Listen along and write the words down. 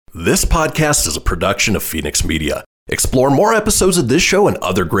This podcast is a production of Phoenix Media. Explore more episodes of this show and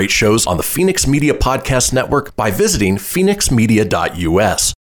other great shows on the Phoenix Media Podcast Network by visiting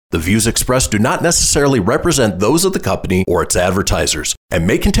phoenixmedia.us. The views expressed do not necessarily represent those of the company or its advertisers and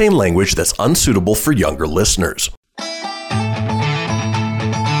may contain language that's unsuitable for younger listeners.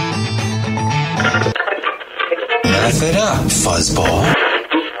 Laugh it up, fuzzball.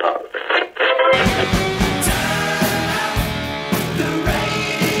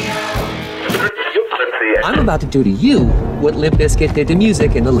 I'm about to do to you what Limp Bizkit did to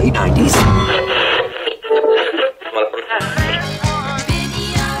music in the late 90s.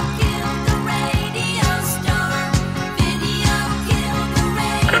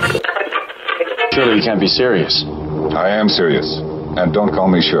 Surely you can't be serious. I am serious. And don't call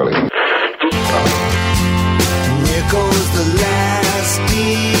me Shirley. Here goes the last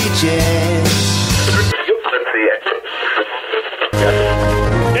DJ.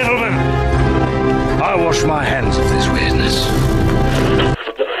 Gentlemen, I wash my hands of this business.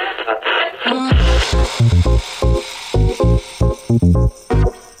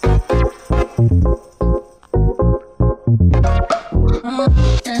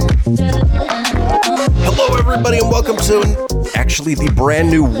 Hello, everybody, and welcome to actually the brand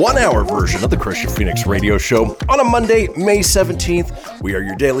new 1-hour version of the Christian Phoenix Radio Show on a Monday, May 17th. We are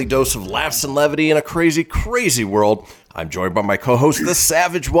your daily dose of laughs and levity in a crazy, crazy world. I'm joined by my co-host, the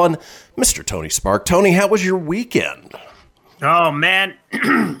Savage One, Mr. Tony Spark. Tony, how was your weekend? Oh, man,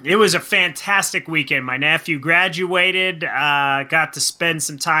 it was a fantastic weekend. My nephew graduated, got to spend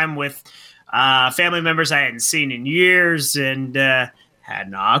some time with family members I hadn't seen in years, and had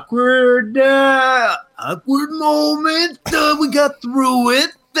an awkward moment. We got through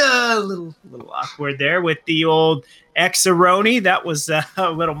it. A little awkward there with the old ex-aroni. That was a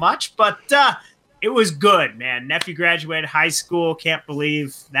little much, but it was good, man. Nephew graduated high school. Can't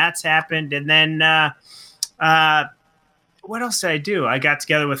believe that's happened. And then what else did I do? I got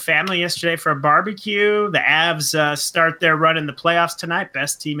together with family yesterday for a barbecue. The Avs start their run in the playoffs tonight.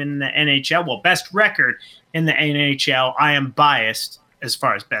 Best team in the NHL. Well, best record in the NHL. I am biased as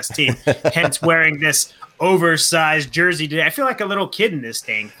far as best team. Hence wearing this oversized jersey today. I feel like a little kid in this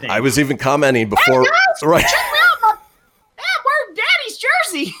dang thing. I was even commenting before. Hey guys, right. check me out. Dad wearing Daddy's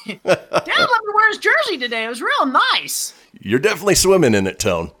jersey. Dad let me wear his jersey today. It was real nice. You're definitely swimming in it,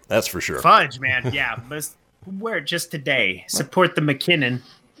 Tone. That's for sure. Fudge, man. Yeah, but wear it just today. Support the McKinnon.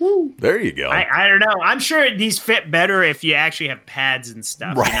 There you go. I don't know. I'm sure these fit better if you actually have pads and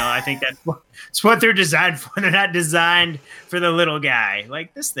stuff. Right. You know, I think that's what they're designed for. They're not designed for the little guy.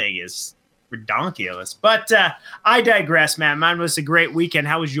 Like, this thing is redonkulous. But I digress, man. Mine was a great weekend.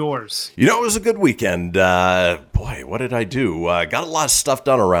 How was yours? You know, it was a good weekend. Boy, what did I do? Got a lot of stuff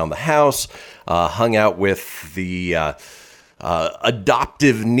done around the house. Hung out with the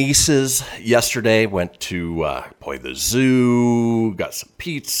adoptive nieces yesterday. Went to the zoo, got some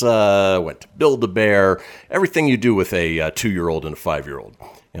pizza, went to Build-A-Bear, everything you do with a 2-year-old and a 5-year-old.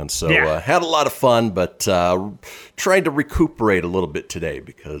 And so had a lot of fun, but tried to recuperate a little bit today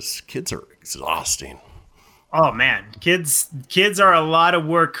because kids are exhausting. Oh, man. Kids are a lot of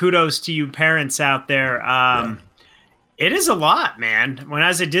work. Kudos to you parents out there. It is a lot, man. When I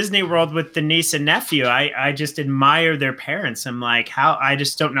was at Disney World with the niece and nephew, I just admire their parents. I'm like, I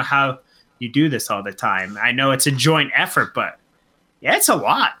just don't know how you do this all the time. I know it's a joint effort, but yeah, it's a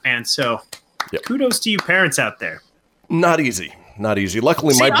lot, man. So kudos to you parents out there. Not easy.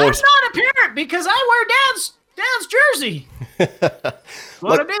 Luckily, my boys... I'm not a parent because I wear Dad's jersey.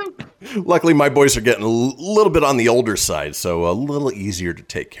 What I do? Luckily, my boys are getting a little bit on the older side, so a little easier to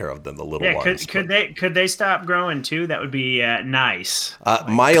take care of than the little ones. Could they stop growing too? That would be nice.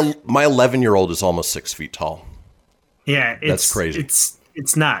 My 11-year-old is almost 6 feet tall. Yeah, that's crazy.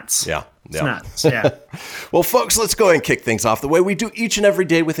 It's nuts. Yeah. It's nuts. Yeah. Well, folks, let's go ahead and kick things off the way we do each and every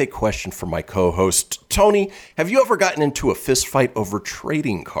day with a question from my co-host Tony. Have you ever gotten into a fist fight over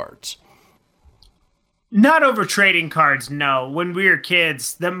trading cards? Not over trading cards, no. When we were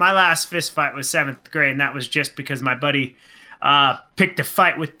kids, my last fist fight was 7th grade, and that was just because my buddy picked a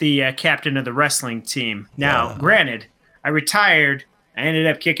fight with the captain of the wrestling team. Now, granted, I retired. I ended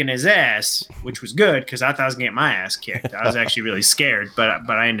up kicking his ass, which was good because I thought I was going to get my ass kicked. I was actually really scared, but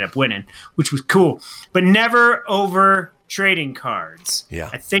I ended up winning, which was cool. But never over trading cards. Yeah.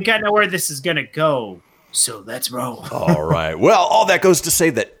 I think I know where this is going to go, so let's roll. All right. Well, all that goes to say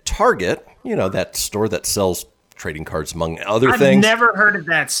that Target, you know, that store that sells trading cards among other things. I've never heard of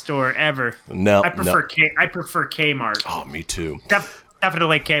that store ever. No. I prefer Kmart. Oh, me too.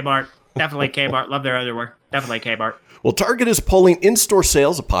 Definitely Kmart. Definitely Kmart. Love their underwear. Definitely Kmart. Well, Target is pulling in-store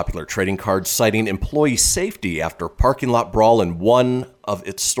sales of popular trading cards, citing employee safety after a parking lot brawl in one of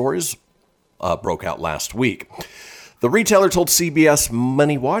its stores broke out last week. The retailer told CBS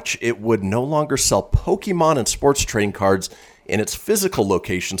Money Watch it would no longer sell Pokemon and sports trading cards in its physical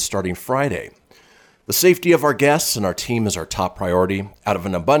location starting Friday. The safety of our guests and our team is our top priority. Out of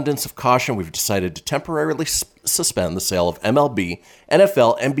an abundance of caution, we've decided to temporarily suspend the sale of MLB,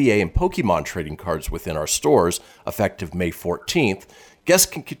 NFL, NBA, and Pokemon trading cards within our stores, effective May 14th. Guests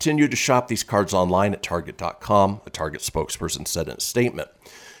can continue to shop these cards online at Target.com, a Target spokesperson said in a statement.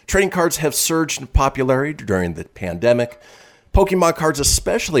 Trading cards have surged in popularity during the pandemic. Pokemon cards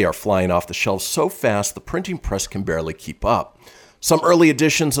especially are flying off the shelves so fast the printing press can barely keep up. Some early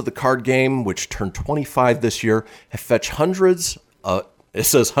editions of the card game, which turned 25 this year, have fetched hundreds of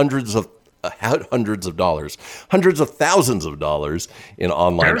dollars, hundreds of thousands of dollars in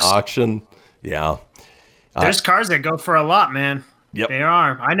online auction. Yeah. There's cards that go for a lot, man. Yep. They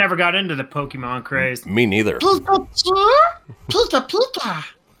are. I never got into the Pokemon craze. Me neither. Pikachu! Pika!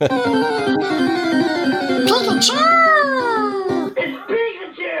 Pikachu!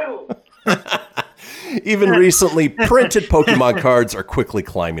 It's Pikachu! Even recently, printed Pokemon cards are quickly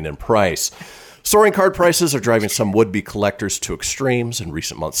climbing in price. Soaring card prices are driving some would-be collectors to extremes. In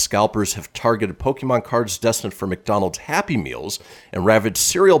recent months, scalpers have targeted Pokemon cards destined for McDonald's Happy Meals and ravaged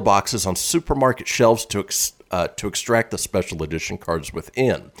cereal boxes on supermarket shelves to extract the special edition cards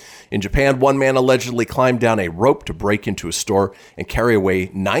within. In Japan, one man allegedly climbed down a rope to break into a store and carry away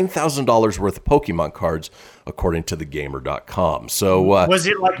 $9,000 worth of Pokemon cards, according to thegamer.com. So, was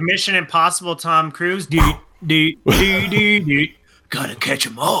it like Mission Impossible Tom Cruise? Gotta catch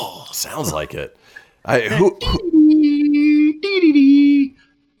them all. Sounds like it.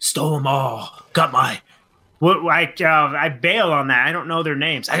 Stole them all. Got my... I bail on that. I don't know their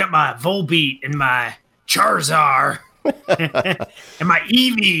names. I got my Volbeat and my Charizard and my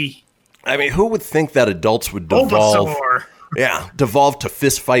Eevee. I mean, who would think that adults would devolve to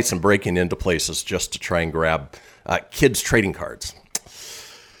fist fights and breaking into places just to try and grab kids' trading cards?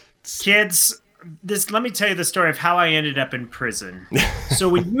 Kids, let me tell you the story of how I ended up in prison. So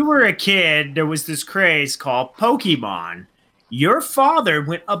when you were a kid, there was this craze called Pokemon. Your father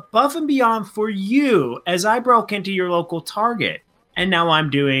went above and beyond for you as I broke into your local Target. And now I'm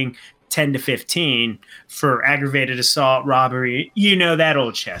doing 10 to 15 for aggravated assault, robbery. You know that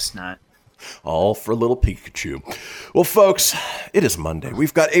old chestnut. All for little Pikachu. Well, folks, it is Monday.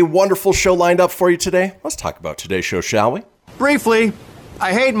 We've got a wonderful show lined up for you today. Let's talk about today's show, shall we? Briefly,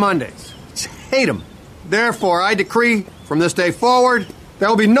 I hate Mondays. Just hate them. Therefore, I decree from this day forward, there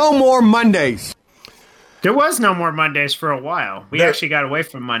will be no more Mondays. There was no more Mondays for a while. We actually got away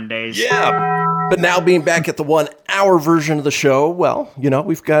from Mondays. Yeah. But now being back at the 1 hour version of the show, well, you know,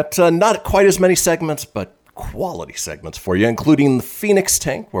 we've got not quite as many segments, but quality segments for you, including the Phoenix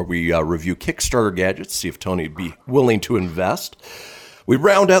Tank, where we review Kickstarter gadgets, see if Tony would be willing to invest. We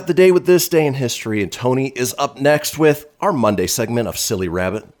round out the day with This Day in History, and Tony is up next with our Monday segment of Silly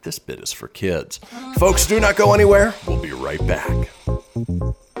Rabbit. This bit is for kids. Folks, do not go anywhere. We'll be right back.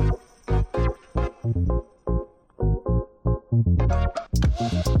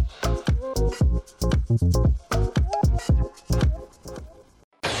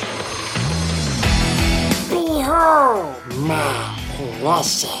 Behold my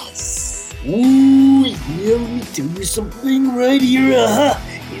precious. Ooh, yeah, let me tell you something right here.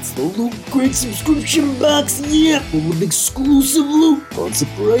 It's the Loot Crate subscription box, yeah, full of exclusive loot, fun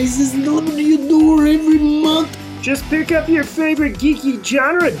surprises delivered to your door every month. Just pick up your favorite geeky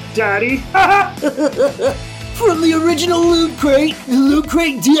genre, Daddy. From the original Loot Crate, the Loot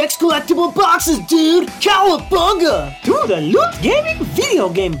Crate DX collectible boxes, dude! Cowabunga! To the Loot Gaming video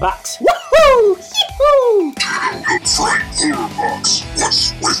game box. Woohoo! Yee-hoo! Loot Crate Horror Box.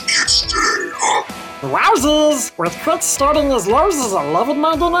 What's with kids today, huh? Wowzers! With crates starting as low as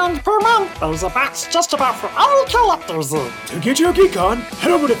 $11.99 per month, there's a box just about for all collectors. To get your geek on, head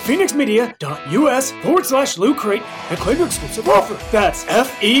over to phoenixmedia.us/Loot Crate and claim your exclusive offer. That's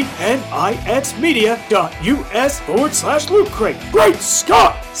FENIXmedia.us/Loot Crate. Great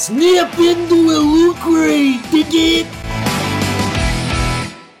Scott! Snap into a Loot Crate, dig it?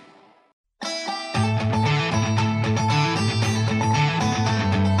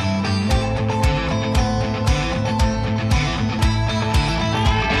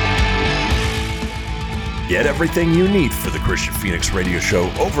 Get everything you need for the Christian Phoenix Radio Show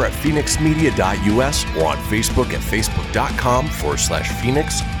over at phoenixmedia.us or on Facebook at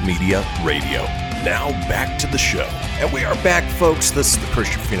facebook.com/Phoenix Media Radio. Now back to the show. And we are back, folks. This is the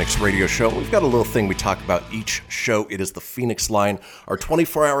Christian Phoenix Radio Show. We've got a little thing we talk about each show. It is the Phoenix Line, our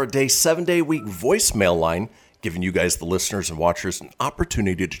 24-hour-a-day, 7-day-a-week voicemail line. giving you guys, the listeners and watchers, an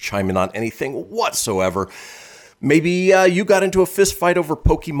opportunity to chime in on anything whatsoever. Maybe you got into a fist fight over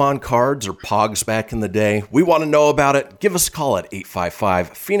Pokemon cards or Pogs back in the day. We want to know about it. Give us a call at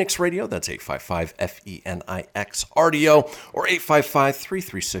 855-PHOENIX-RADIO. That's 855-FENIX-RDO or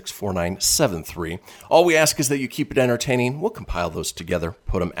 855-336-4973. All we ask is that you keep it entertaining. We'll compile those together,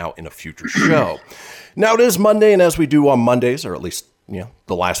 put them out in a future show. Now, it is Monday, and as we do on Mondays, or at least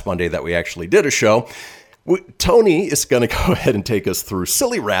the last Monday that we actually did a show, Tony is going to go ahead and take us through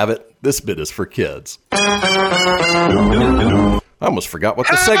Silly Rabbit. This bit is for kids. I almost forgot what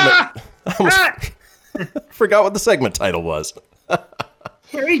the segment title was.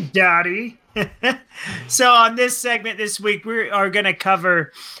 Hey, Daddy. So on this segment this week, we are going to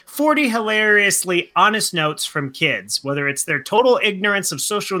cover 40 hilariously honest notes from kids, whether it's their total ignorance of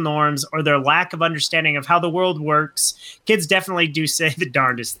social norms or their lack of understanding of how the world works. Kids definitely do say the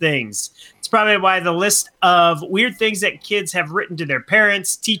darndest things. It's probably why the list of weird things that kids have written to their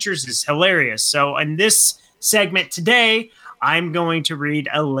parents, teachers is hilarious. So in this segment today, I'm going to read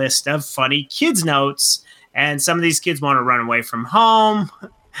a list of funny kids notes, and some of these kids want to run away from home,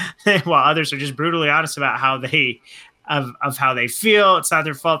 while others are just brutally honest about how they how they feel. It's not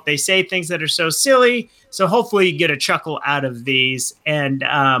their fault. They say things that are so silly. So hopefully you get a chuckle out of these. And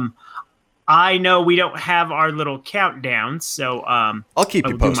I know we don't have our little countdown, so I'll keep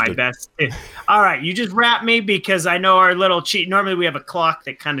you posted. Do my best. All right, you just wrap me because I know our little cheat. Normally we have a clock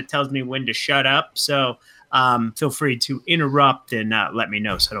that kind of tells me when to shut up. So feel free to interrupt and let me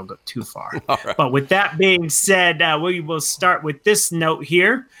know so I don't go too far. Right. But with that being said, we will start with this note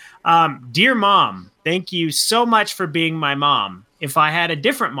here. Dear Mom, thank you so much for being my mom. If I had a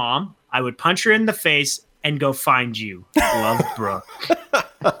different mom, I would punch her in the face and go find you. Love, Brooke.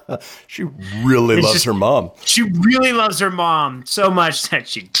 She really loves her mom. She really loves her mom so much that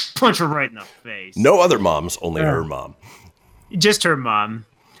she'd punch her right in the face. No other moms, only her mom. Just her mom.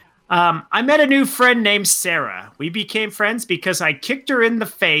 I met a new friend named Sarah. We became friends because I kicked her in the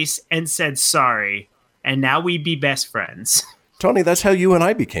face and said sorry. And now we be best friends. Tony, that's how you and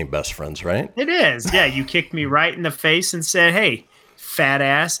I became best friends, right? It is. Yeah, you kicked me right in the face and said, hey, fat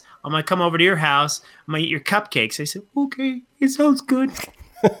ass, I'm going to come over to your house. I'm going to eat your cupcakes. I said, okay, it sounds good.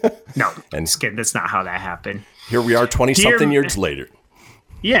 No, I'm just kidding. That's not how that happened. Here we are 20-something years later.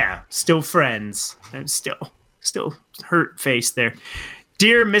 Yeah, still friends. I'm still hurt face there.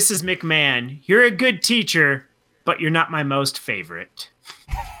 Dear Mrs. McMahon, you're a good teacher, but you're not my most favorite.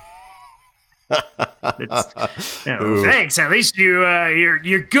 Thanks. At least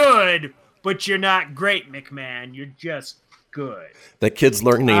you're good, but you're not great, McMahon. You're just good. That kid's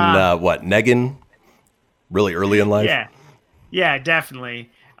learning negging really early in life? Yeah, definitely.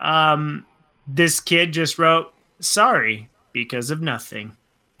 This kid just wrote, sorry, because of nothing.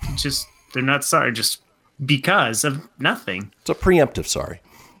 They're not sorry, just because of nothing. It's a preemptive sorry.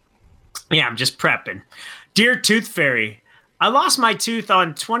 Yeah, I'm just prepping. Dear Tooth Fairy, I lost my tooth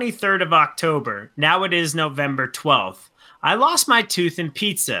on 23rd of October. Now it is November 12th. I lost my tooth in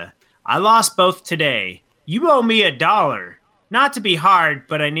pizza. I lost both today. You owe me $1. Not to be hard,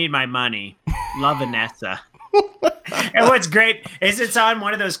 but I need my money. Love, Vanessa. And what's great is it's on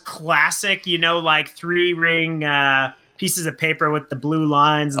one of those classic, 3-ring pieces of paper with the blue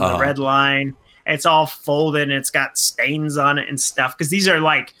lines and the red line. It's all folded and it's got stains on it and stuff. Because these are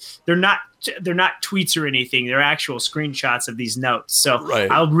they're not tweets or anything. They're actual screenshots of these notes. So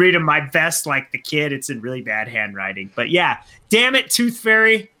I'll read them my best like the kid. It's in really bad handwriting. But yeah, damn it, Tooth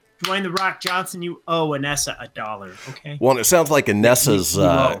Fairy. Dwayne The Rock Johnson, you owe Anessa $1, okay? Well, it sounds like Anessa's,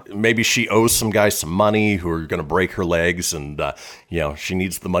 maybe she owes some guys some money who are going to break her legs, and, she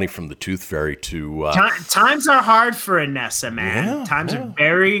needs the money from the Tooth Fairy to... Times are hard for Anessa, man. Yeah, Times are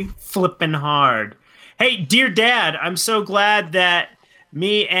very flippin' hard. Hey, dear Dad, I'm so glad that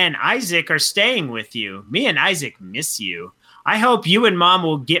me and Isaac are staying with you. Me and Isaac miss you. I hope you and Mom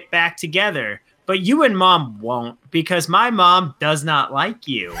will get back together. But you and Mom won't, because my mom does not like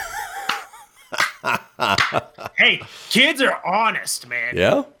you. Hey, kids are honest, man.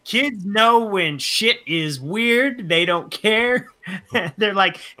 Yeah? Kids know when shit is weird. They don't care. They're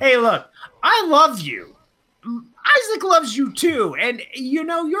like, hey, look, I love you. Isaac loves you too. And,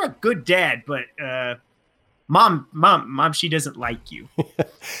 you're a good dad, but Mom, she doesn't like you.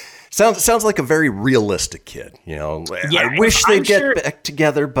 Sounds like a very realistic kid. I wish they'd get back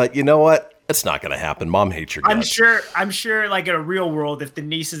together, but you know what? It's not going to happen. Mom hates your guts. I'm sure like in a real world, if the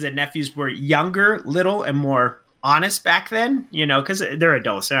nieces and nephews were younger, little, and more honest back then, because they're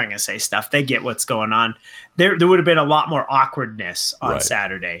adults. They're not going to say stuff. They get what's going on. There would have been a lot more awkwardness on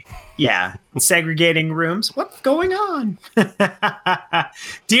Saturday. Yeah. Segregating rooms. What's going on?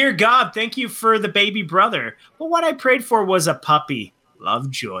 Dear God, thank you for the baby brother. Well, what I prayed for was a puppy. Love,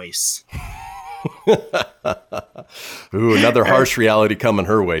 Joyce. Ooh, another harsh reality coming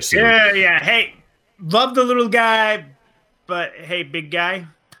her way soon. Yeah. Hey, love the little guy, but hey, big guy,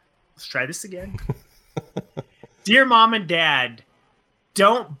 let's try this again. Dear Mom and Dad,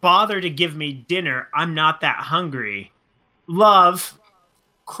 don't bother to give me dinner. I'm not that hungry. Love,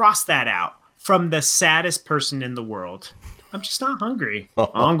 cross that out. From the saddest person in the world. I'm just not hungry.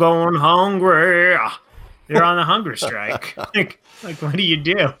 I'm going hungry. They're on the hunger strike. like, what do you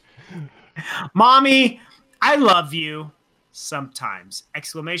do? Mommy, I love you. Sometimes.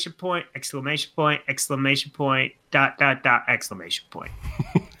 Exclamation point, exclamation point, exclamation point, ... exclamation point.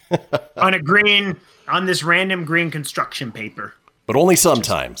 On this random green construction paper. But only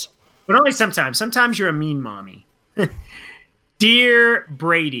sometimes. Sometimes you're a mean mommy. Dear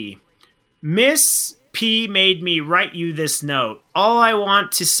Brady, Miss P made me write you this note. All I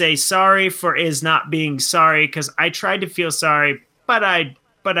want to say sorry for is not being sorry, because I tried to feel sorry, but I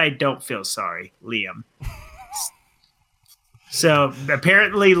don't feel sorry, Liam. So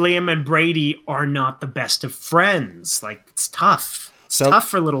apparently Liam and Brady are not the best of friends. Like, it's tough. It's tough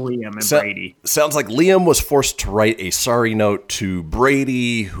for little Liam and Brady. Sounds like Liam was forced to write a sorry note to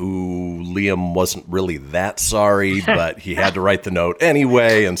Brady, who Liam wasn't really that sorry, but he had to write the note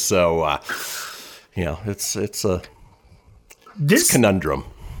anyway. And so, it's a conundrum.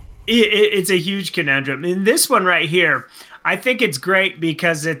 It's a huge conundrum. In this one right here, I think it's great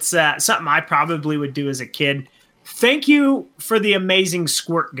because it's something I probably would do as a kid. Thank you for the amazing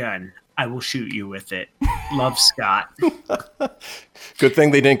squirt gun. I will shoot you with it. Love, Scott. Good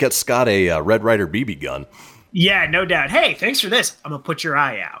thing they didn't get Scott a Red Ryder BB gun. Yeah, no doubt. Hey, thanks for this. I'm going to put your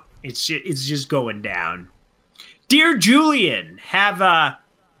eye out. It's just going down. Dear Julian, have a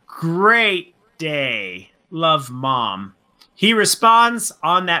great day. Love, Mom. He responds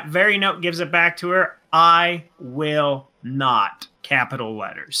on that very note, gives it back to her. I will not. Capital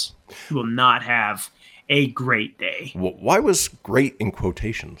letters. He will not have a great day. Why was great in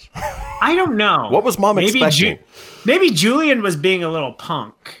quotations? I don't know. What was Mom expecting? Maybe Julian was being a little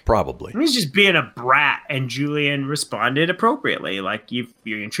punk. Probably. He was just being a brat, and Julian responded appropriately. Like, you're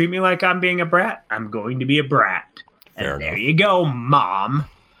going to treat me like I'm being a brat, I'm going to be a brat. Fair enough. There you go, Mom.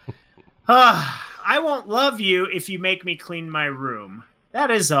 I won't love you if you make me clean my room.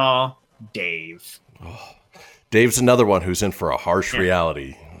 That is all, Dave. Oh, Dave's another one who's in for a harsh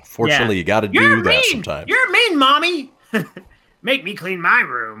reality. Fortunately, you got to do that sometimes. You're mean, Mommy. Make me clean my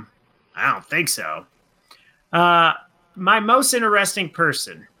room. I don't think so. My most interesting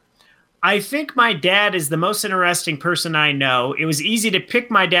person. I think my dad is the most interesting person I know. It was easy to pick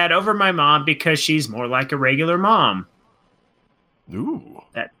my dad over my mom because she's more like a regular mom. Ooh.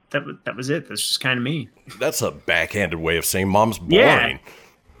 That was it. That's just kind of me. That's a backhanded way of saying mom's boring.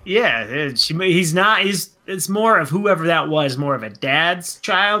 Yeah, it's more of whoever that was, more of a dad's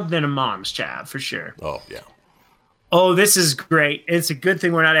child than a mom's child, for sure. Oh, yeah. Oh, this is great. It's a good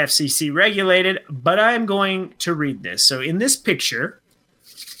thing we're not FCC regulated, but I'm going to read this. So in this picture,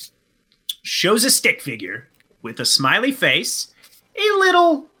 shows a stick figure with a smiley face, a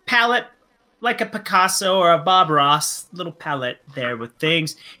little palette like a Picasso or a Bob Ross, little palette there with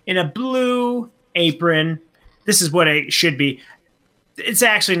things, in a blue apron. This is what it should be. It's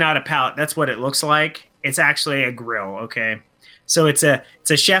actually not a palette. That's what it looks like. It's actually a grill, okay? So it's a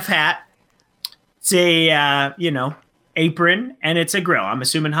chef hat. It's a, apron, and it's a grill. I'm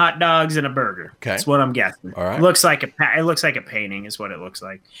assuming hot dogs and a burger. Okay. That's what I'm guessing. All right. It looks like a painting is what it looks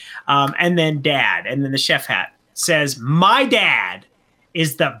like. And then dad, and then the chef hat says, my dad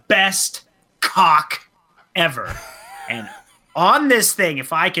is the best cock ever. And on this thing,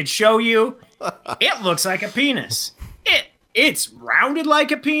 if I could show you, it looks like a penis. It's rounded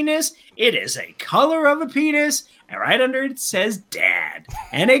like a penis. It is a color of a penis. And right under it says dad.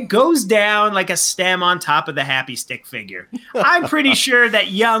 And it goes down like a stem on top of the happy stick figure. I'm pretty sure that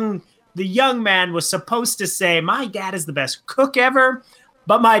the young man was supposed to say, my dad is the best cook ever,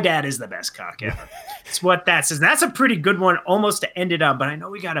 but my dad is the best cock ever. That's what that says. That's a pretty good one almost to end it on, but I know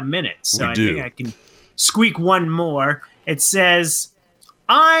we got a minute. So I think I can squeak one more. It says,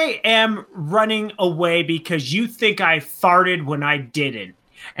 I am running away because you think I farted when I didn't.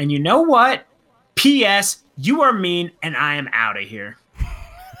 And you know what? P.S. You are mean and I am out of here.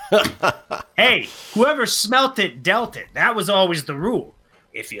 Hey, whoever smelt it, dealt it. That was always the rule.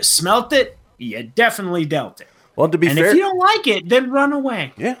 If you smelt it, you definitely dealt it. Well, to be fair, if you don't like it, then run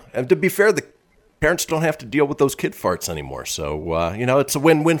away. Yeah, and to be fair, the parents don't have to deal with those kid farts anymore. So, it's a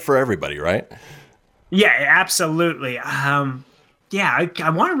win-win for everybody, right? Yeah, absolutely. I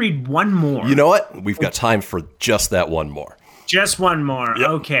want to read one more. You know what? We've got time for just that one more. Just one more. Yep.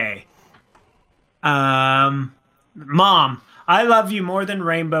 Okay. Mom, I love you more than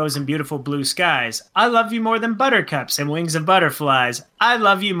rainbows and beautiful blue skies. I love you more than buttercups and wings of butterflies. I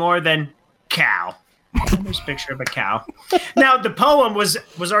love you more than cow. There's a picture of a cow. Now, the poem was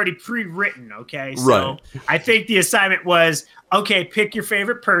already pre-written, okay? So right. I think the assignment was, okay, pick your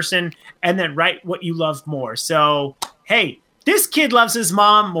favorite person and then write what you love more. So, hey, this kid loves his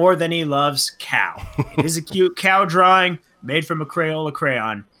mom more than he loves cow. It is a cute cow drawing made from a Crayola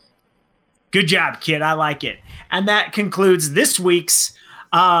crayon. Good job, kid. I like it. And that concludes this week's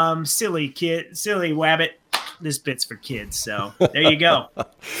Silly Wabbit. This bit's for kids. So there you go.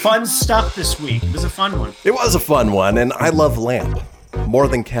 Fun stuff this week. It was a fun one. It was a fun one, and I love lamb more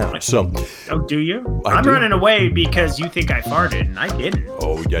than cow. So, oh, do you? I'm running away because you think I farted, and I didn't.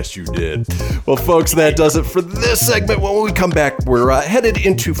 Oh, yes, you did. Well, folks, that does it for this segment. When we come back, we're headed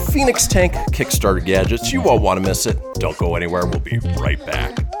into Phoenix Tank Kickstarter gadgets. You won't want to miss it. Don't go anywhere. We'll be right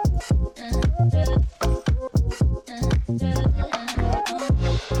back.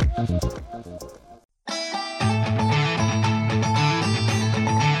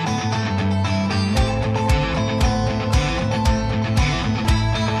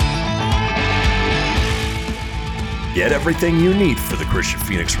 Get everything you need for the Christian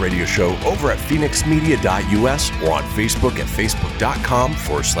Phoenix Radio Show over at phoenixmedia.us or on Facebook at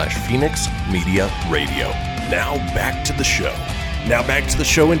facebook.com/Phoenix Media Radio. Now back to the show.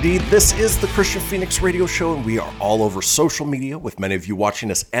 Indeed. This is the Christian Phoenix Radio Show, and we are all over social media with many of you watching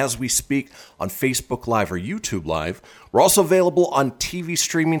us as we speak on Facebook Live or YouTube Live. We're also available on TV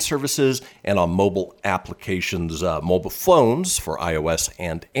streaming services and on mobile applications, mobile phones for iOS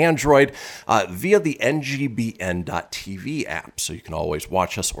and Android via the ngbn.tv app. So you can always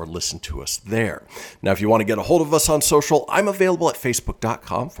watch us or listen to us there. Now, if you want to get a hold of us on social, I'm available at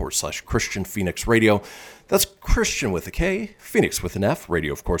facebook.com/Christian Phoenix Radio. That's Christian with a K, Phoenix with an F,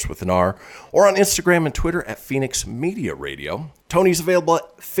 radio, of course, with an R, or on Instagram and Twitter at Phoenix Media Radio. Tony's available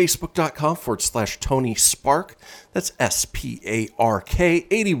at facebook.com/Tony Spark. That's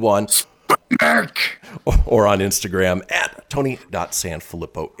SPARK81. Or on Instagram at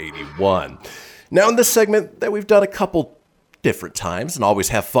Tony.Sanfilippo81. Now, in this segment that we've done a couple different times and always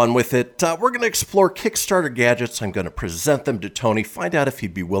have fun with it, we're going to explore Kickstarter gadgets. I'm going to present them to Tony, find out if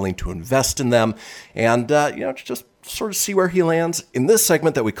he'd be willing to invest in them, and just sort of see where he lands in this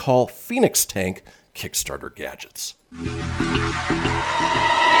segment that we call Phoenix Tank Kickstarter Gadgets.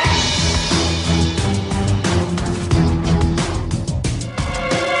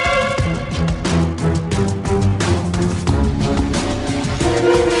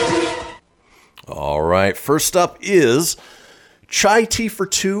 All right, first up is Chai Tea for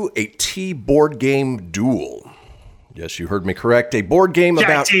Two, a tea board game duel. Yes, you heard me correct. A board game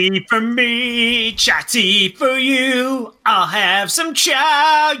about... Chai tea for me, chai tea for you. I'll have some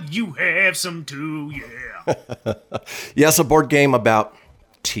chai, you have some too, yeah. Yes, a board game about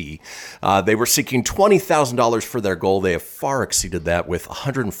tea. They were seeking $20,000 for their goal. They have far exceeded that with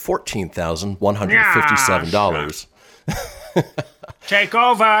 $114,157. Take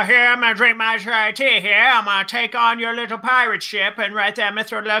over here, I'm gonna drink my chai tea here. I'm gonna take on your little pirate ship, and right there I'm gonna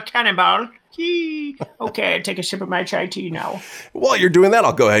throw a little cannonball. Okay, take a sip of my chai tea now. While you're doing that,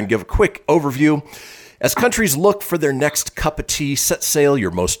 I'll go ahead and give a quick overview. As countries look for their next cup of tea, set sail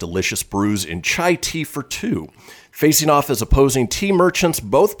your most delicious brews in Chai Tea for Two. Facing off as opposing tea merchants,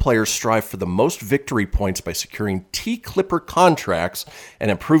 both players strive for the most victory points by securing tea clipper contracts and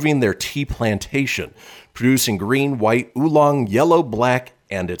improving their tea plantation. Producing green, white, oolong, yellow, black,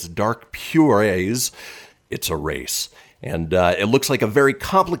 and its dark purees, it's a race. And it looks like a very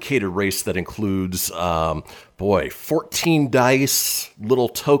complicated race that includes, 14 dice, little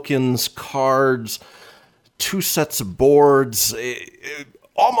tokens, cards, 2 sets of boards,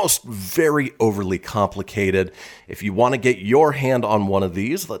 almost very overly complicated. If you want to get your hand on one of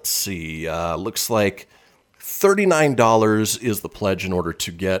these, let's see, looks like $39 is the pledge in order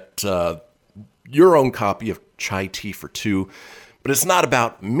to get your own copy of Chai Tea for Two. But it's not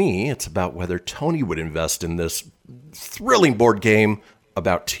about me, it's about whether Tony would invest in this thrilling board game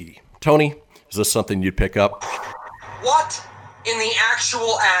about tea. Tony, is this something you'd pick up? What in the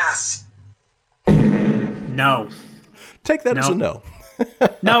actual ass? No. Take that as a no.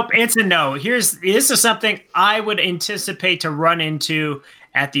 Nope, it's a no. This is something I would anticipate to run into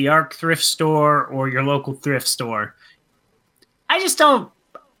at the ARC thrift store or your local thrift store. I just don't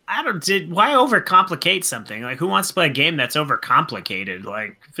Why overcomplicate something? Like, who wants to play a game that's overcomplicated?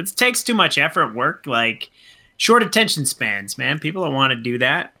 Like, if it takes too much effort and work, like, short attention spans, man. People don't want to do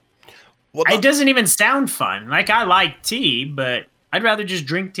that. Well, it doesn't even sound fun. Like, I like tea, but I'd rather just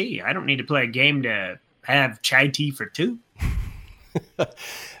drink tea. I don't need to play a game to have chai tea for two.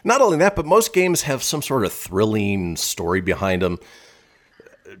 Not only that, but most games have some sort of thrilling story behind them.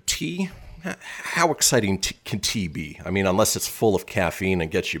 Tea? How exciting can tea be? I mean, unless it's full of caffeine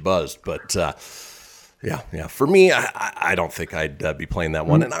and gets you buzzed. But yeah. For me, I don't think I'd be playing that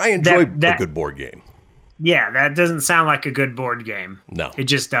one. And I enjoy a good board game. Yeah, that doesn't sound like a good board game. No. It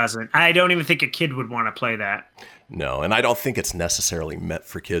just doesn't. I don't even think a kid would want to play that. No, and I don't think it's necessarily meant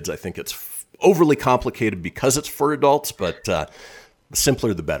for kids. I think it's overly complicated because it's for adults, but the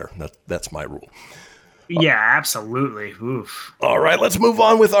simpler the better. That's my rule. Yeah, absolutely. Oof. All right, let's move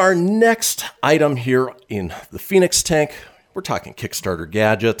on with our next item here in the Phoenix Tank. We're talking Kickstarter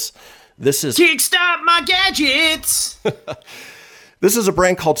gadgets. This is Kickstart my gadgets. This is a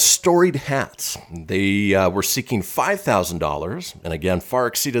brand called Storied Hats. They were seeking $5,000, and again, far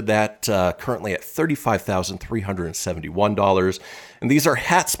exceeded that, currently at $35,371. And these are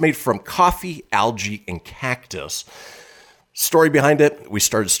hats made from coffee, algae, and cactus. Story behind it, we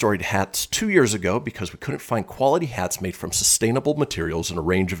started Storied Hats 2 years ago because we couldn't find quality hats made from sustainable materials in a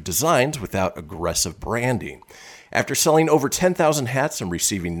range of designs without aggressive branding. After selling over 10,000 hats and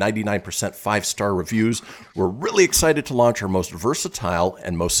receiving 99% 5-star reviews, we're really excited to launch our most versatile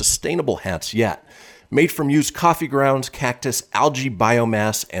and most sustainable hats yet. Made from used coffee grounds, cactus, algae,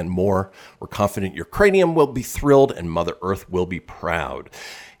 biomass, and more. We're confident your cranium will be thrilled and Mother Earth will be proud.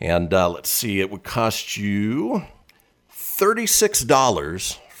 And let's see, it would cost you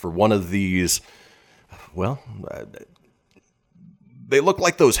 $36 for one of these. Well, they look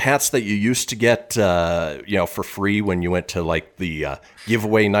like those hats that you used to get, for free when you went to like the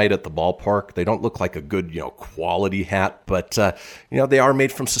giveaway night at the ballpark. They don't look like a good, quality hat, but they are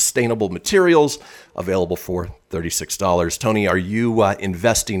made from sustainable materials, available for $36. Tony, are you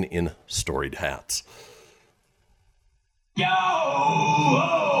investing in Storied Hats? No.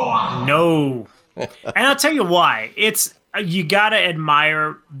 And I'll tell you why. You got to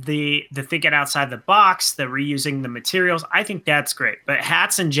admire the thinking outside the box, the reusing the materials. I think that's great. But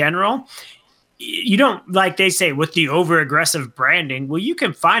hats in general, you don't, like they say, with the over aggressive branding. Well, you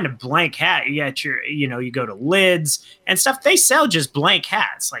can find a blank hat. You got you go to Lids and stuff. They sell just blank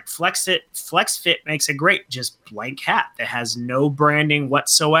hats. Like Flex Fit makes a great just blank hat that has no branding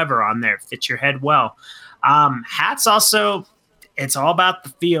whatsoever on there. Fits your head well. Hats also, it's all about the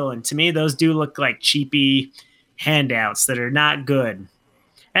feel. And to me, those do look like cheapy handouts that are not good.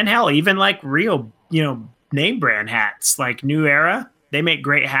 And hell, even like real, name brand hats like New Era, they make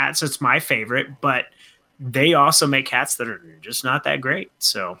great hats. It's my favorite, but they also make hats that are just not that great.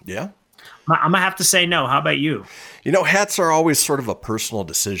 So yeah, I'm gonna have to say no. How about you? Hats are always sort of a personal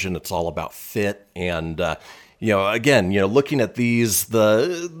decision. It's all about fit. And, again, looking at these,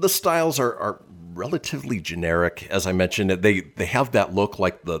 the styles are relatively generic. As I mentioned, they have that look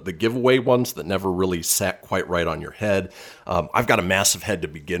like the giveaway ones that never really sat quite right on your head. I've got a massive head to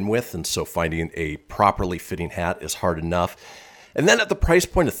begin with, and so finding a properly fitting hat is hard enough. And then at the price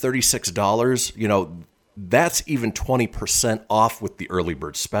point of $36, that's even 20% off with the early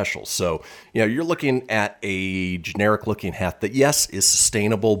bird special. So, you're looking at a generic looking hat that, yes, is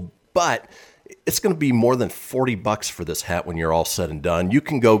sustainable, but it's going to be more than $40 for this hat when you're all said and done. You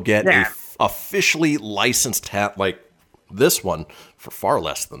can go get a officially licensed hat like this one for far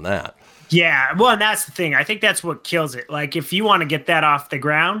less than that. Yeah, well, and that's the thing. I think that's what kills it. Like, if you want to get that off the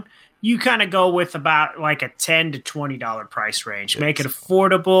ground, you kind of go with about like a $10 to $20 price range. Make it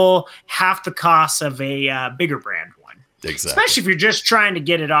affordable, half the cost of a bigger brand one. Exactly. Especially if you're just trying to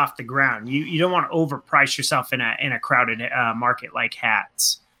get it off the ground. You don't want to overprice yourself in a crowded market like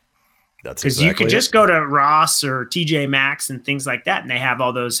hats. That's because you can just go to Ross or TJ Maxx and things like that, and they have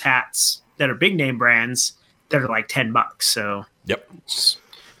all those hats that are big name brands that are like $10. So yep,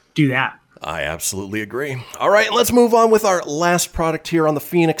 do that. I absolutely agree. All right, let's move on with our last product here on the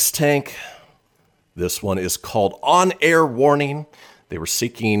Phoenix Tank. This one is called On Air Warning. They were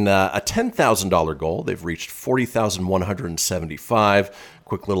seeking a $10,000 goal. They've reached $40,175.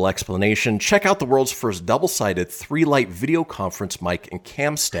 Quick little explanation. Check out the world's first double-sided 3-light video conference mic and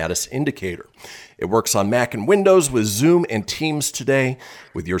cam status indicator. It works on Mac and Windows with Zoom and Teams today.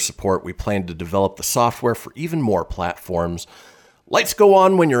 With your support, we plan to develop the software for even more platforms. Lights go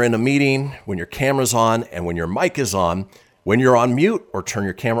on when you're in a meeting, when your camera's on, and when your mic is on. When you're on mute or turn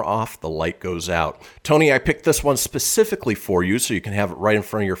your camera off, the light goes out. Tony, I picked this one specifically for you so you can have it right in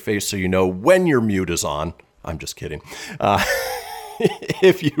front of your face so you know when your mute is on. I'm just kidding.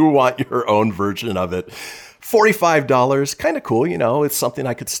 if you want your own version of it. $45, kind of cool. It's something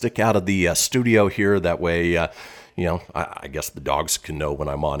I could stick out of the studio here. That way, I guess the dogs can know when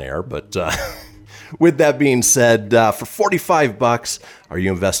I'm on air. But with that being said, for $45, are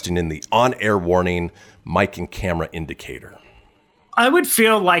you investing in the on-air warning mic and camera indicator? I would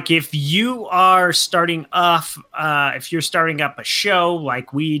feel like if you are starting off, if you're starting up a show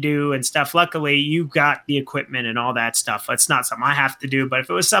like we do and stuff, luckily you've got the equipment and all that stuff. It's not something I have to do, but if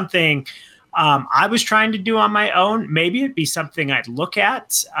it was something I was trying to do on my own, maybe it'd be something I'd look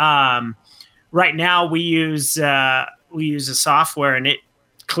at. Right now we use a software and it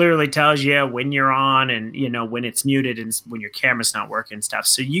clearly tells you when you're on and, when it's muted and when your camera's not working and stuff.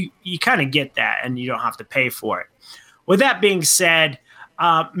 So you kind of get that and you don't have to pay for it. With that being said,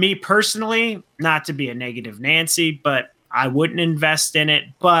 me personally, not to be a negative Nancy, but I wouldn't invest in it.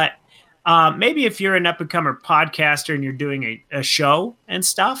 But maybe if you're an up-and-comer podcaster and you're doing a show and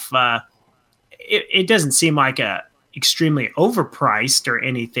stuff, it doesn't seem like extremely overpriced or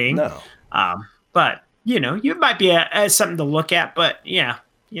anything. No. But, you might be something to look at. But, yeah,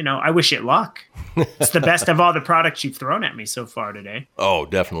 I wish it luck. It's the best of all the products you've thrown at me so far today. Oh,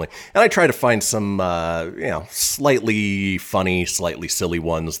 definitely. And I try to find some, slightly funny, slightly silly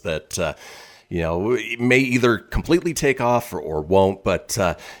ones that, may either completely take off or won't. But,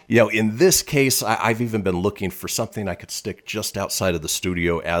 in this case, I've even been looking for something I could stick just outside of the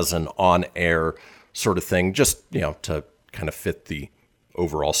studio as an on-air sort of thing, just, to kind of fit the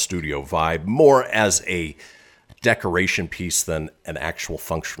overall studio vibe, more as a decoration piece than an actual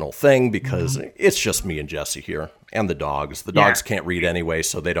functional thing, because it's just me and Jesse here and the dogs. The dogs can't read anyway,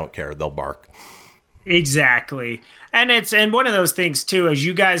 so they don't care. They'll bark. Exactly. And one of those things too, as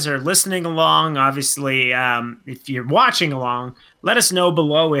you guys are listening along, obviously, if you're watching along, let us know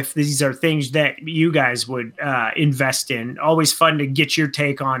below if these are things that you guys would invest in. Always fun to get your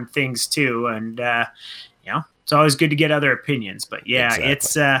take on things too. And, it's always good to get other opinions, but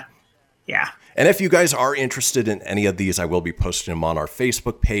It's And if you guys are interested in any of these, I will be posting them on our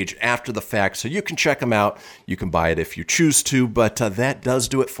Facebook page after the fact, so you can check them out. You can buy it if you choose to, but that does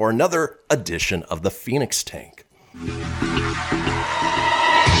do it for another edition of the Phoenix Tank.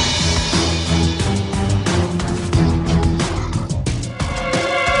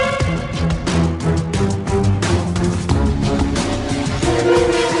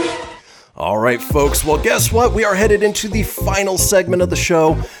 All right, folks. Well, guess what? We are headed into the final segment of the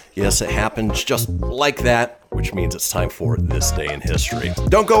show. Yes, it happened just like that, which means it's time for This Day in History.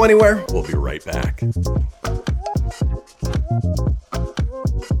 Don't go anywhere. We'll be right back.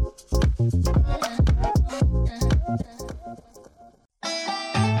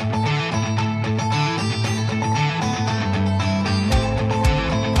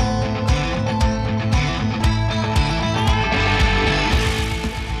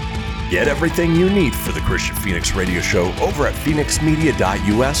 Get everything you need for the Christian Phoenix Radio Show over at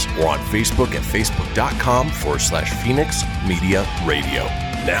phoenixmedia.us or on Facebook at facebook.com/Phoenix Media Radio.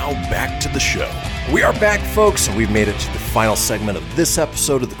 Now back to the show. We are back, folks, and we've made it to the final segment of this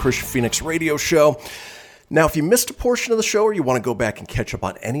episode of the Christian Phoenix Radio Show. Now, if you missed a portion of the show or you want to go back and catch up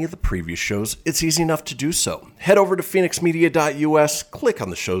on any of the previous shows, it's easy enough to do so. Head over to phoenixmedia.us, click on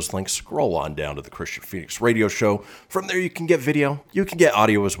the show's link, scroll on down to the Christian Phoenix Radio Show. From there, you can get video, you can get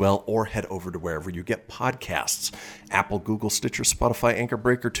audio as well, or head over to wherever you get podcasts. Apple, Google, Stitcher, Spotify, Anchor,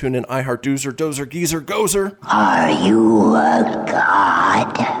 Breaker, TuneIn, iHeart, Dozer, Geezer, Gozer. Are you a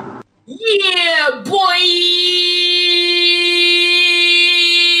god? Yeah, boy!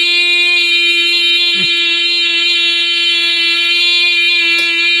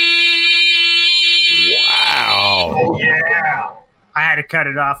 I had to cut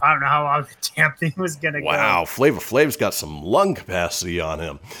it off. I don't know how long the damn thing was going to go. Wow, Flavor Flav's got some lung capacity on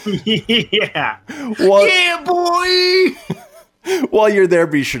him. Yeah. Yeah, boy! While you're there,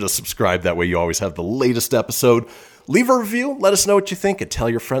 be sure to subscribe. That way you always have the latest episode. Leave a review. Let us know what you think and tell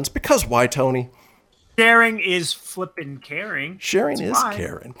your friends. Because why, Tony? Sharing is flippin' caring. Sharing is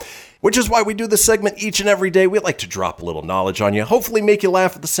caring. Which is why we do this segment each and every day. We like to drop a little knowledge on you. Hopefully make you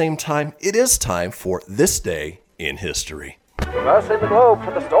laugh at the same time. It is time for This Day in History. Crossing the globe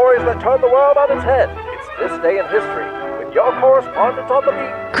for the stories that turn the world on its head. It's This Day in History with your correspondent on the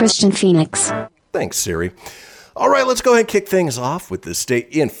beat, Christian Phoenix. Thanks, Siri. All right, let's go ahead and kick things off with this date.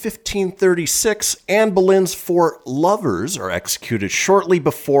 In 1536, Anne Boleyn's 4 lovers are executed shortly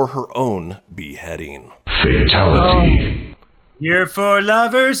before her own beheading. Fatality. Your 4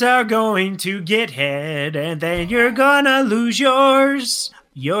 lovers are going to get head, and then you're gonna lose yours.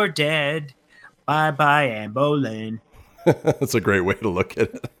 You're dead. Bye-bye, Anne Boleyn. That's a great way to look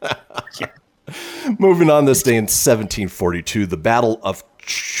at it. Yeah. Moving on this day in 1742, the Battle of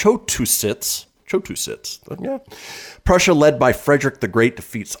Chotusitz. Yeah. Prussia, led by Frederick the Great,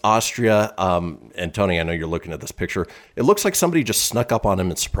 defeats Austria. And Tony, I know you're looking at this picture. It looks like somebody just snuck up on him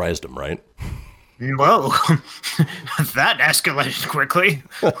and surprised him, right? Whoa, that escalated quickly.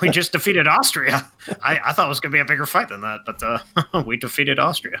 We just defeated Austria. I thought it was going to be a bigger fight than that, but we defeated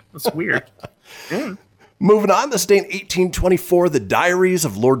Austria. That's weird. Yeah. Moving on, this day in 1824, the diaries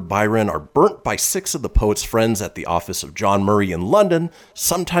of Lord Byron are burnt by 6 of the poet's friends at the office of John Murray in London,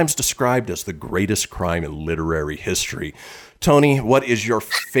 sometimes described as the greatest crime in literary history. Tony, what is your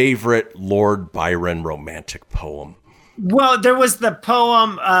favorite Lord Byron romantic poem? Well, there was the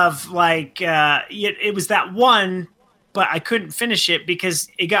poem of it was that one, but I couldn't finish it because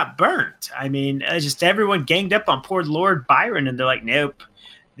it got burnt. I mean, just everyone ganged up on poor Lord Byron, and they're like, nope,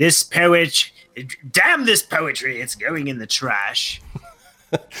 damn this poetry, it's going in the trash.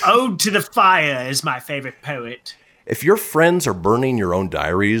 Ode to the Fire is my favorite poet. If your friends are burning your own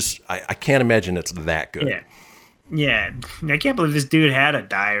diaries, I can't imagine it's that good. Yeah, I can't believe this dude had a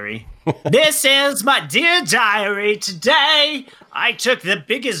diary. This is my dear diary. Today, I took the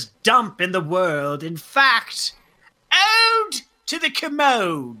biggest dump in the world. In fact, ode to the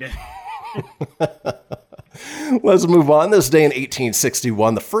commode. Let's move on. This day in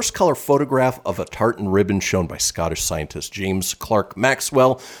 1861, the first color photograph of a tartan ribbon shown by Scottish scientist James Clerk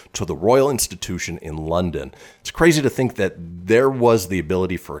Maxwell to the Royal Institution in London. It's crazy to think that there was the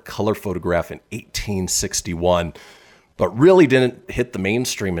ability for a color photograph in 1861, but really didn't hit the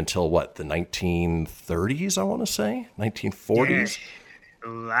mainstream until the 1930s, I want to say? 1940s?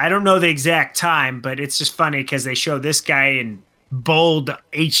 Yeah. I don't know the exact time, but it's just funny because they show this guy in bold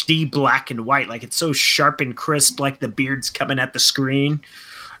HD black and white, like it's so sharp and crisp, like the beard's coming at the screen.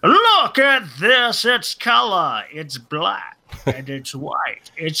 Look at this, it's color, it's black and it's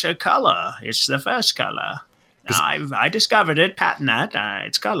white, it's a color, it's the first color. I discovered it, patent that,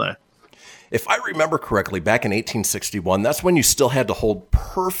 it's color. If I remember correctly, back in 1861, that's when you still had to hold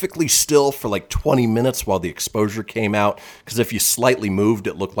perfectly still for like 20 minutes while the exposure came out, because if you slightly moved,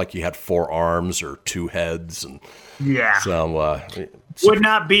 it looked like you had 4 arms or 2 heads. And yeah. So, would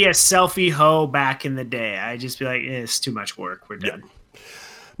not be a selfie hoe back in the day. I'd just be like, it's too much work. We're done. Yep.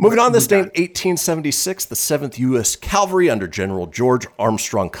 Moving on, this day in 1876, the 7th U.S. Cavalry under General George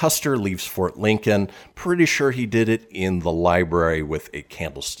Armstrong Custer leaves Fort Lincoln. Pretty sure he did it in the library with a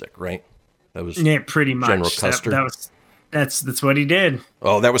candlestick, right? That was pretty much General Custer. That's what he did.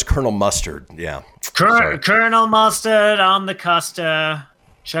 Oh, that was Colonel Mustard. Yeah, Colonel Mustard on the Custer.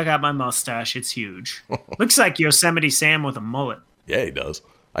 Check out my mustache; it's huge. Looks like Yosemite Sam with a mullet. Yeah, he does.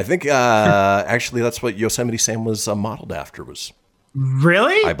 I think actually that's what Yosemite Sam was modeled after. Was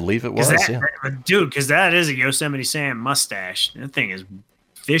really? I believe it was. Dude, because that is a Yosemite Sam mustache. That thing is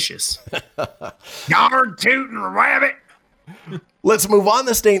vicious. Yard tootin' rabbit. Let's move on.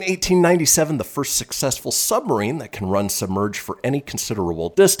 This day in 1897, the first successful submarine that can run submerged for any considerable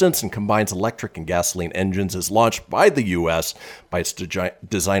distance and combines electric and gasoline engines is launched by the U.S. by its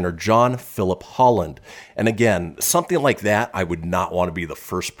designer John Philip Holland. And again, something like that, I would not want to be the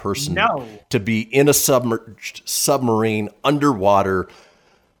first person to be in a submerged submarine underwater,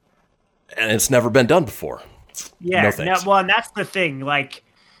 and it's never been done before. Yeah, no thanks. Well, and that's the thing. Like,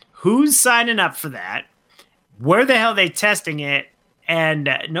 who's signing up for that? Where the hell are they testing it? And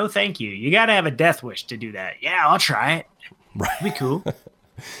no, thank you. You got to have a death wish to do that. Yeah, I'll try it. Right. Be cool.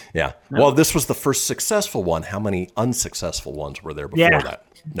 Yeah. No. Well, this was the first successful one. How many unsuccessful ones were there before that?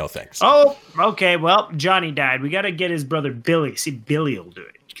 No, thanks. Oh, okay. Well, Johnny died. We got to get his brother Billy. See, Billy will do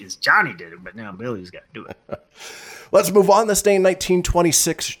it because Johnny did it, but now Billy's got to do it. Let's move on. This day in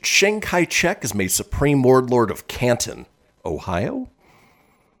 1926, Chiang Kai-shek is made Supreme Warlord of Canton, Ohio.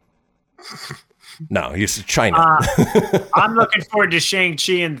 No, he's China. I'm looking forward to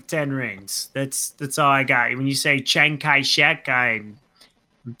Shang-Chi and the Ten Rings. That's all I got. When you say Chiang Kai-shek, I'm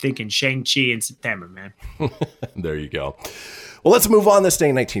thinking Shang-Chi in September, man. There you go. Well, let's move on. This day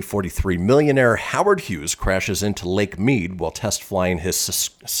in 1943, millionaire Howard Hughes crashes into Lake Mead while test flying his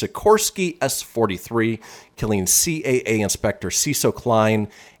Sikorsky S-43, killing CAA Inspector Cecil Klein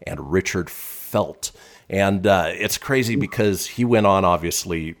and Richard Felt. And it's crazy because he went on,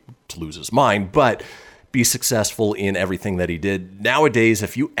 obviously, to lose his mind, but be successful in everything that he did. Nowadays,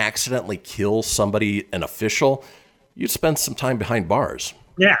 if you accidentally kill somebody, an official, you'd spend some time behind bars.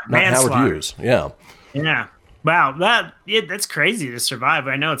 Yeah, not Howard Hughes. Yeah. Yeah. Wow, that's crazy to survive.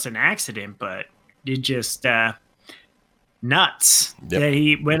 I know it's an accident, but it just nuts that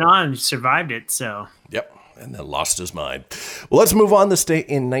he went on and survived it. So. Yep. And then lost his mind. Well, let's move on. This day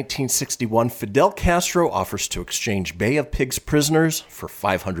in 1961, Fidel Castro offers to exchange Bay of Pigs prisoners for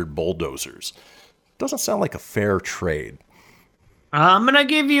 500 bulldozers. Doesn't sound like a fair trade. I'm going to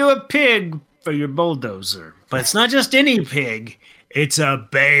give you a pig for your bulldozer. But it's not just any pig. It's a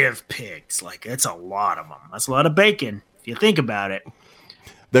Bay of Pigs. Like, it's a lot of them. That's a lot of bacon, if you think about it.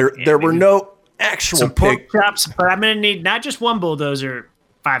 There were no actual some pork chops, but I'm going to need not just one bulldozer,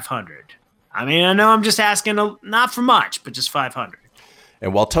 500. I mean, I know I'm just asking not for much, but just 500.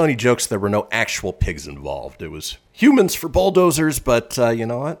 And while Tony jokes there were no actual pigs involved, it was humans for bulldozers, but you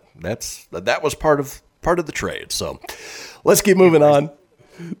know what? That was part of the trade. So let's keep moving on.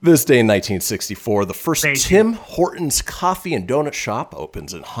 This day in 1964, the first Tim Hortons Coffee and Donut Shop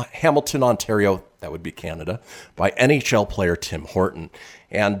opens in Hamilton, Ontario. That would be Canada, by NHL player Tim Horton.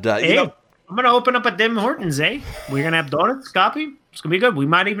 And hey, I'm going to open up a Tim Hortons, eh? We're going to have donuts, coffee. It's going to be good. We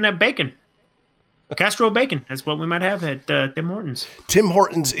might even have bacon. Castro bacon. That's what we might have at Tim Hortons. Tim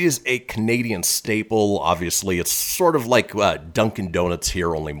Hortons is a Canadian staple. Obviously, it's sort of like Dunkin' Donuts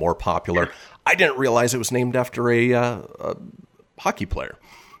here, only more popular. I didn't realize it was named after a hockey player.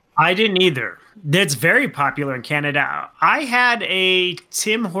 I didn't either. It's very popular in Canada. I had a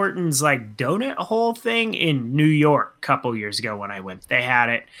Tim Hortons like donut hole thing in New York a couple years ago when I went. They had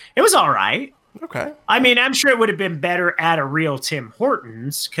it. It was all right. Okay. I mean, I'm sure it would have been better at a real Tim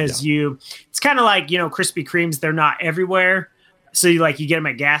Hortons because it's kind of like, Krispy Kremes. They're not everywhere. So you get them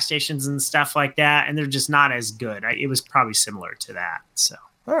at gas stations and stuff like that. And they're just not as good. It was probably similar to that. So.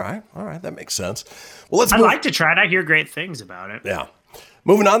 All right. That makes sense. Well, I'd like to try it. I hear great things about it. Yeah.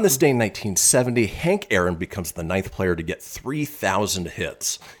 Moving on, this day in 1970, Hank Aaron becomes the 9th player to get 3,000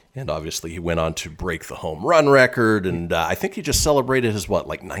 hits. And obviously he went on to break the home run record. And I think he just celebrated his,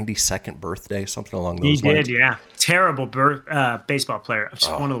 92nd birthday, something along those lines. He did, yeah. Terrible baseball player.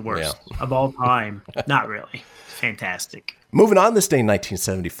 Just one of the worst of all time. Not really. Fantastic. Moving on, this day in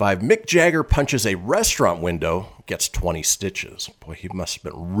 1975, Mick Jagger punches a restaurant window, gets 20 stitches. Boy, he must have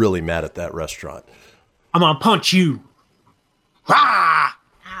been really mad at that restaurant. I'm going to punch you. Ah!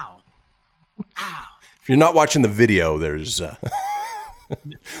 Ow. If you're not watching the video, there's a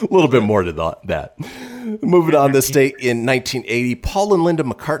little bit more to that. Moving on, this day in 1980, Paul and Linda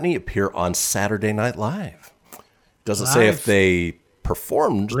McCartney appear on Saturday Night Live. Doesn't say if they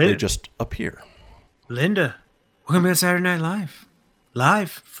performed, they just appear. Linda, we're going to be on Saturday Night Live.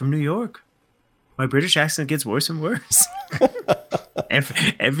 Live from New York. My British accent gets worse and worse.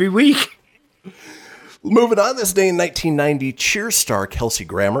 every week. Moving on, this day in 1990, Cheers star Kelsey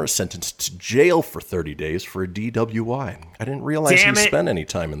Grammer is sentenced to jail for 30 days for a DWI. I didn't realize he spent any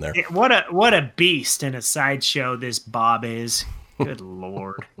time in there. What a beast and a sideshow this Bob is. Good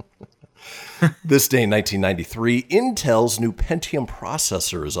Lord. This day in 1993, Intel's new Pentium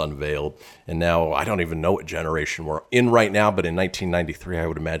processor is unveiled. And now I don't even know what generation we're in right now, but in 1993, I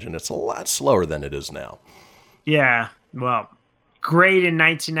would imagine it's a lot slower than it is now. Yeah, well, great in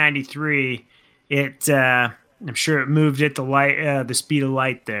 1993. I'm sure it moved at the speed of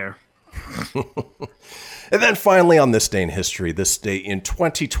light there. And then finally, on this day in history, this day in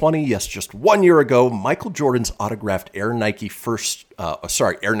 2020, yes, just 1 year ago, Michael Jordan's autographed Air Nike 1s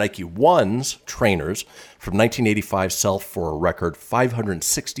trainers from 1985 sell for a record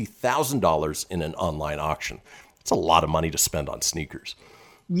 $560,000 in an online auction. It's a lot of money to spend on sneakers.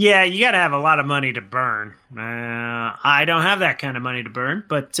 Yeah, you got to have a lot of money to burn. I don't have that kind of money to burn,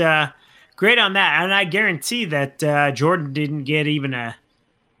 but great on that. And I guarantee that Jordan didn't get even a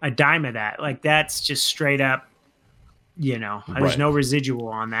dime of that. Like, that's just straight up, there's no residual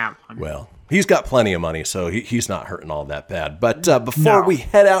on that one. Well, he's got plenty of money, so he's not hurting all that bad. But before we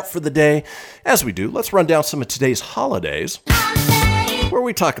head out for the day, as we do, let's run down some of today's holidays, where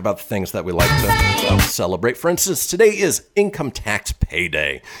we talk about the things that we like to celebrate. For instance, today is Income Tax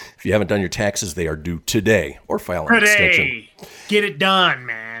Payday. If you haven't done your taxes, they are due today, or file an extension. Get it done,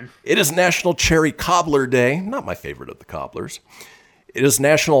 man. It is National Cherry Cobbler Day, not my favorite of the cobblers. It is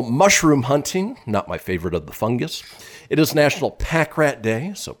National Mushroom Hunting, not my favorite of the fungus. It is National Pack Rat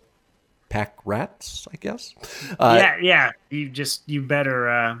Day, so pack rats, I guess. Yeah. You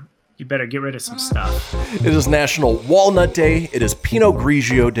better get rid of some stuff. It is National Walnut Day. It is Pinot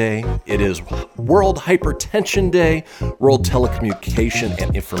Grigio Day. It is World Hypertension Day, World Telecommunication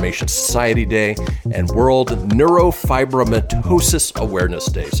and Information Society Day, and World Neurofibromatosis Awareness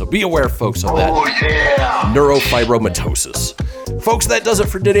Day. So be aware, folks, of that. Neurofibromatosis. Folks, that does it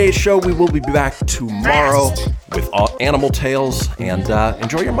for today's show. We will be back tomorrow with Animal Tales, and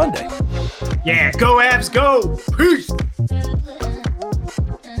enjoy your Monday. Yeah, go Avs, go! Peace!